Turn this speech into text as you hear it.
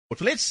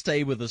Let's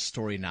stay with this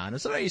story now, and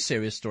it's a very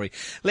serious story.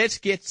 Let's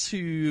get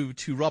to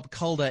Rob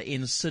Calder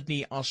in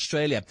Sydney,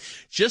 Australia,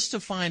 just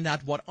to find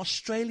out what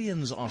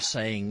Australians are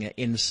saying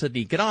in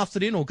Sydney. Good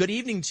afternoon or good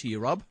evening to you,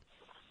 Rob.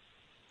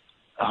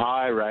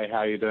 Hi, Ray. How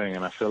are you doing?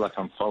 And I feel like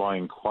I'm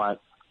following quite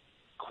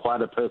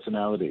a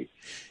personality.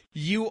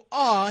 You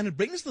are, and it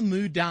brings the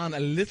mood down a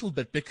little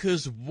bit,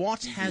 because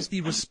what has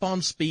the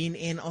response been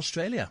in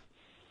Australia?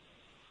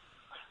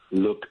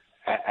 Look,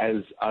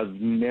 as I've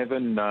never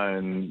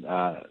known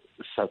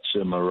such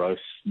a morose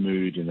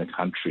mood in the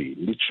country.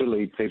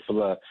 Literally,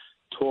 people are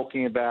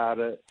talking about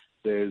it.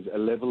 There's a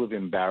level of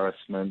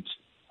embarrassment.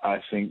 I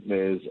think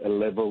there's a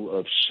level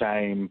of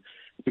shame,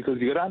 because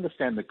you've got to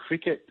understand the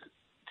cricket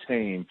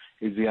team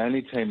is the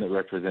only team that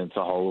represents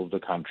the whole of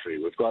the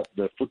country. We've got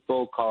the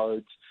football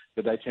codes,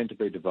 but they tend to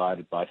be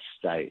divided by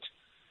state.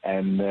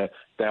 And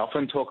they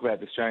often talk about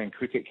the Australian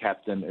cricket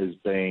captain as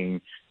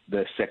being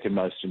the second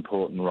most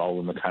important role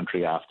in the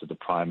country after the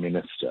Prime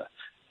Minister.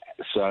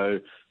 So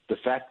the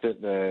fact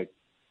that the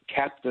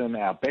captain,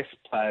 our best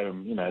player,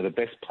 the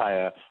best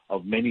player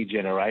of many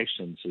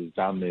generations has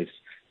done this,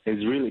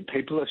 is really,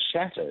 people are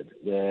shattered.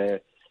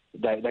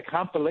 They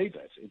can't believe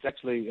it. It's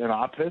actually,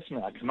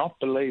 I cannot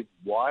believe,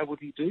 why would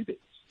he do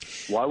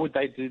this? Why would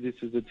they do this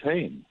as a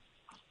team?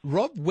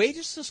 Rob, where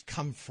does this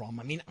come from?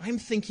 I mean, I'm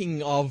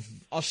thinking of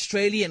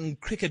Australian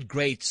cricket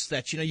greats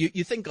that,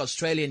 you think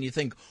Australia and you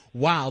think,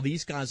 wow,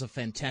 these guys are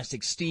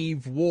fantastic.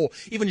 Steve Waugh,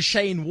 even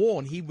Shane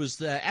Warne, he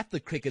was at the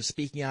cricket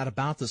speaking out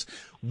about this.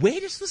 Where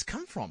does this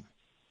come from?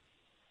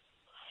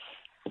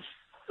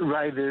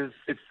 Ray,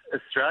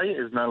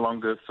 Australia is no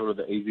longer sort of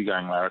the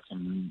easygoing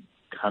larrikin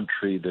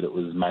country that it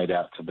was made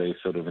out to be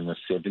sort of in the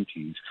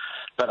 70s.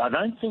 But I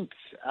don't think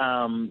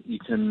you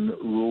can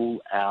rule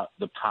out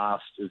the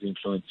past as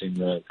influencing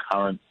the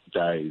current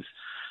days.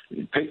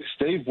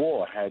 Steve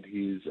Waugh had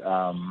his,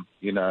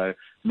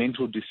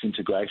 mental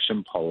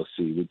disintegration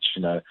policy, which,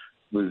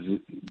 was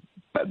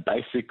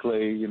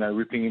basically,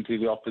 ripping into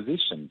the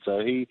opposition. So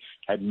he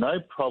had no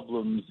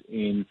problems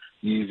in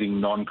using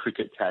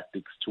non-cricket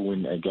tactics to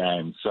win a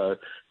game. So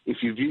if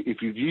you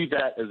view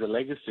that as a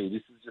legacy,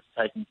 this is just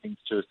taking things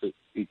to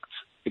its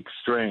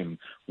extreme,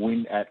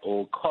 win at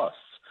all costs.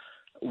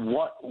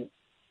 What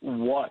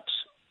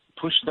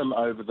pushed them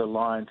over the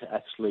line to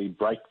actually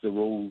break the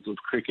rules of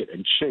cricket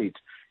and cheat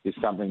is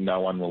something no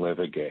one will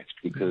ever get,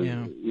 because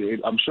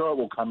I'm sure it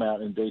will come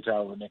out in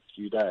detail in the next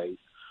few days.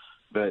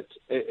 But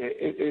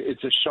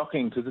it's a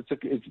shocking, because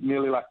it's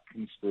nearly like a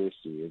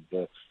conspiracy.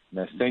 The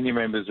senior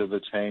members of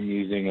the team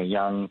using a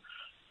young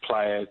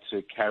player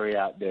to carry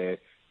out their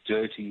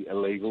dirty,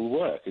 illegal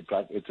work.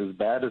 It's as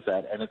bad as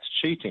that, and it's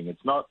cheating.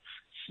 It's not,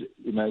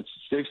 it's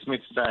Steve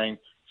Smith saying,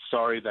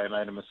 sorry, they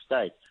made a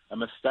mistake. A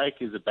mistake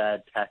is a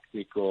bad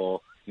tactic,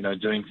 or,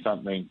 doing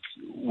something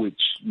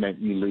which meant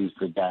you lose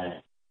the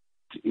game.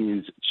 It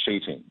is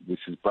cheating. This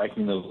is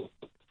breaking the law.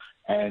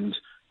 And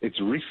it's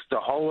risked a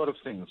whole lot of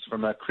things.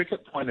 From a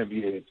cricket point of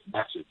view, it's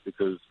massive,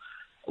 because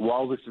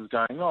while this is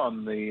going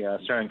on, the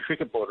Australian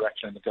Cricket Board are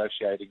actually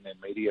negotiating their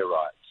media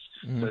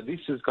rights. So this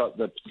has got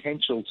the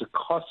potential to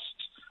cost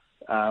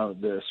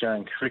the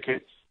Australian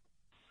cricket,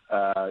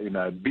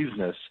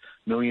 business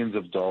millions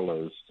of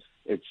dollars.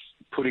 It's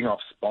putting off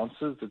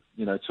sponsors.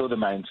 Two of the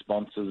main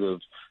sponsors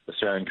of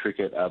Australian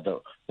cricket are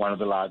one of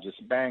the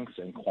largest banks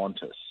and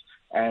Qantas.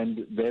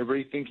 And they're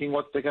rethinking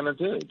what they're going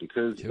to do,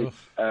 because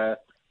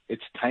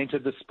it's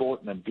tainted the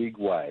sport in a big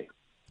way.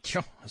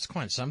 Sure, that's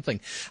quite something.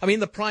 I mean,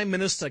 the Prime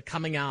Minister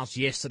coming out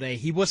yesterday,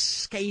 he was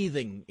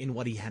scathing in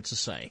what he had to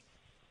say.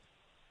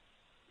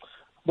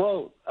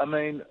 Well, I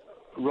mean,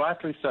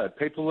 rightly so.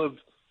 People have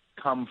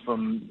come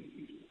from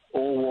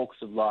all walks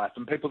of life,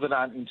 and people that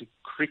aren't into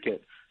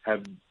cricket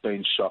have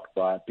been shocked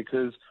by it,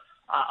 because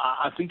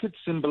I think it's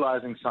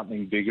symbolising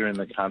something bigger in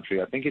the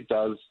country. I think it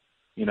does,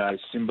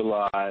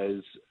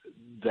 symbolise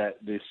that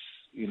this,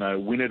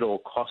 win at all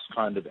cost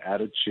kind of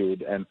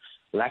attitude and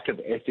lack of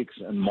ethics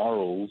and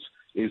morals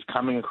is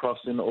coming across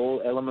in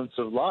all elements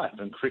of life,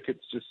 and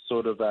cricket's just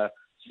sort of a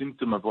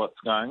symptom of what's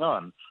going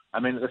on. I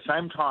mean, at the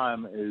same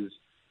time as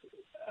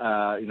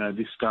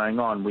this going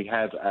on, we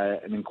have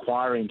an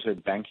inquiry into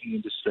the banking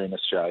industry in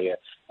Australia,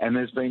 and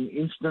there's been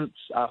instance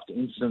after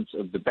instance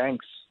of the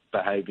banks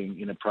behaving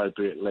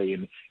inappropriately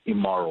and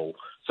immoral.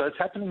 So it's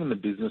happening in the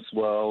business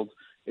world,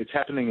 it's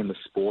happening in the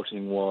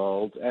sporting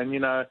world, and,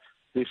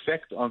 the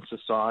effect on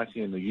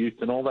society and the youth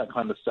and all that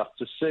kind of stuff,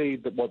 to see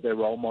that what their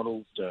role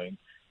model's doing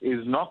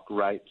is not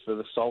great for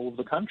the soul of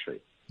the country.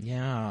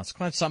 Yeah, it's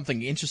quite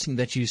something. Interesting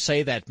that you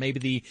say that. Maybe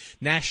the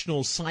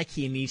national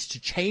psyche needs to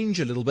change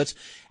a little bit,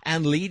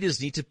 and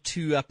leaders need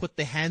to put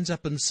their hands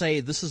up and say,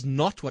 this is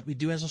not what we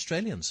do as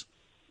Australians.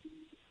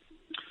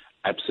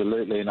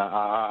 Absolutely. And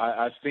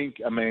I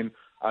think,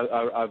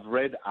 I've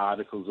read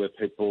articles where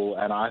people,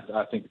 and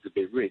I think it's a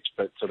bit rich,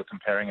 but sort of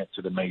comparing it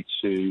to the Me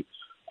Too,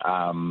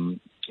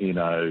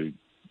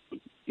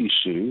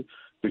 issue,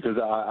 because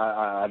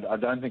I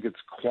don't think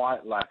it's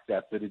quite like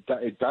that, but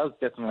it does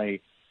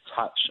definitely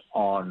touch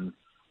on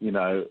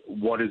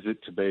what is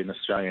it to be an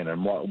Australian,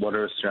 and what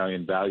are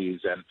Australian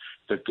values? And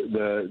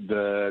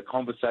the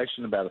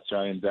conversation about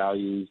Australian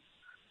values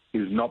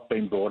is not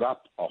being brought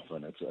up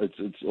often.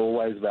 It's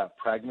always about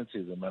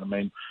pragmatism. And I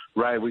mean,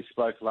 Ray, we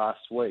spoke last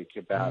week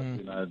about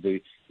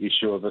the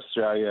issue of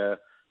Australia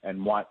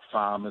and white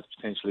farmers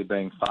potentially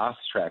being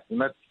fast-tracked,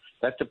 and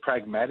that's a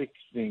pragmatic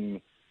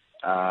thing.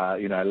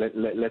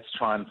 Let's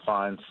try and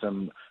find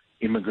some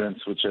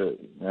immigrants which are,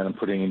 and I'm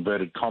putting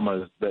inverted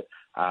commas, that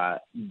are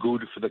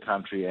good for the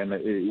country. And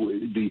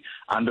the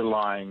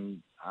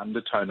underlying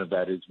undertone of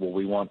that is, well,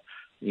 we want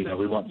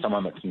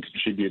someone that can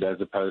contribute as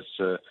opposed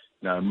to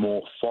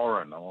more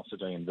foreign. I'm also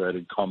doing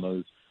inverted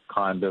commas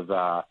kind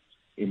of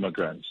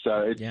immigrants.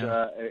 So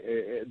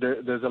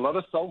there's a lot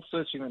of soul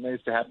searching that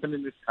needs to happen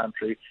in this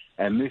country,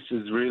 and this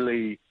has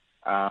really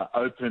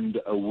opened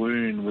a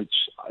wound, which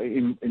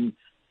in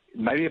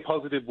maybe a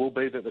positive will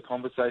be that the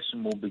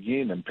conversation will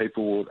begin and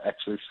people will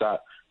actually start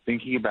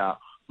thinking about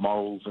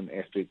morals and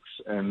ethics.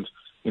 And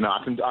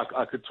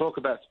I could talk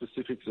about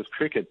specifics of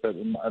cricket, but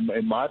in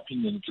my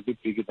opinion, it's a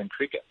bit bigger than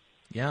cricket.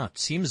 Yeah, it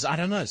seems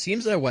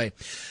that way.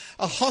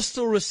 A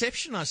hostile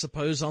reception, I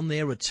suppose, on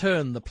their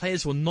return. The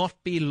players will not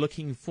be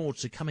looking forward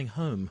to coming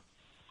home.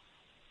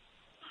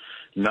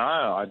 No,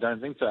 I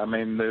don't think so. I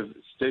mean,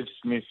 Steve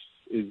Smith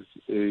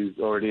is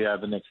already out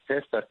of the next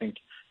test. I think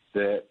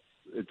that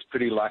it's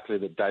pretty likely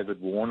that David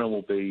Warner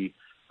will be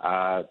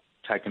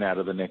taken out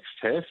of the next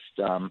test.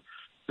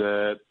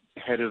 The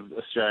head of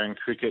Australian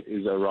cricket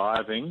is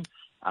arriving.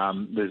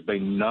 There's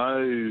been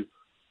no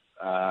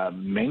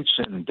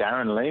mention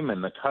Darren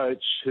Lehman, the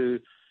coach, who,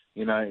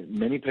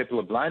 many people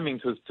are blaming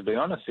because, to be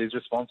honest, he's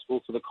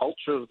responsible for the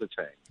culture of the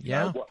team.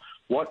 Yeah.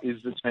 What is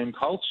the team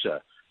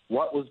culture?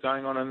 What was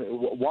going on? And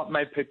what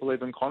made people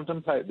even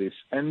contemplate this?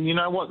 And you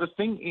know what? The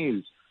thing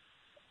is,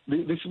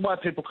 this is why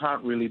people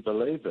can't really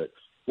believe it.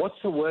 What's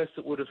the worst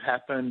that would have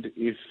happened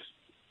if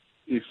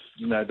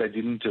they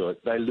didn't do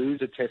it? They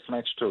lose a test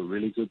match to a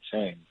really good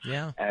team.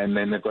 Yeah. And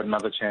then they've got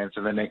another chance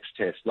in the next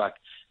test. Like,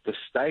 the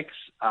stakes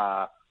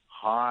are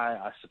high,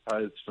 I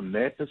suppose, from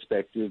their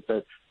perspective,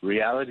 but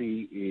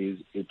reality is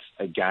it's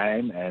a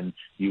game and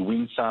you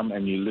win some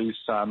and you lose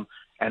some,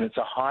 and it's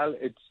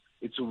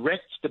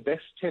wrecked the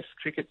best test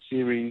cricket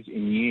series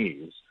in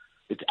years.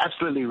 It's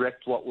absolutely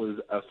wrecked what was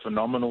a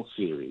phenomenal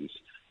series,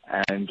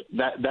 and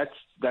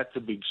that's a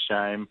big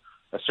shame.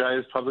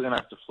 Australia's probably going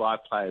to have to fly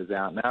players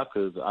out now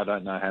because I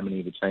don't know how many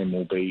of the team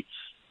will be,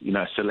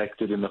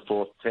 selected in the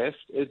fourth test.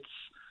 It's,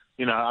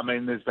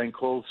 there's been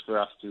calls for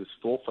us to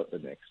forfeit the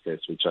next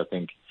test, which I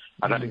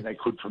don't think they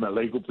could from a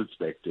legal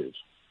perspective.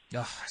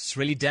 This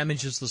really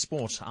damages the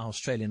sport. Our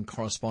Australian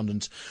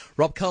correspondent,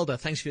 Rob Calder,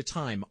 thanks for your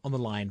time on the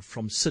line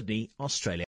from Sydney, Australia.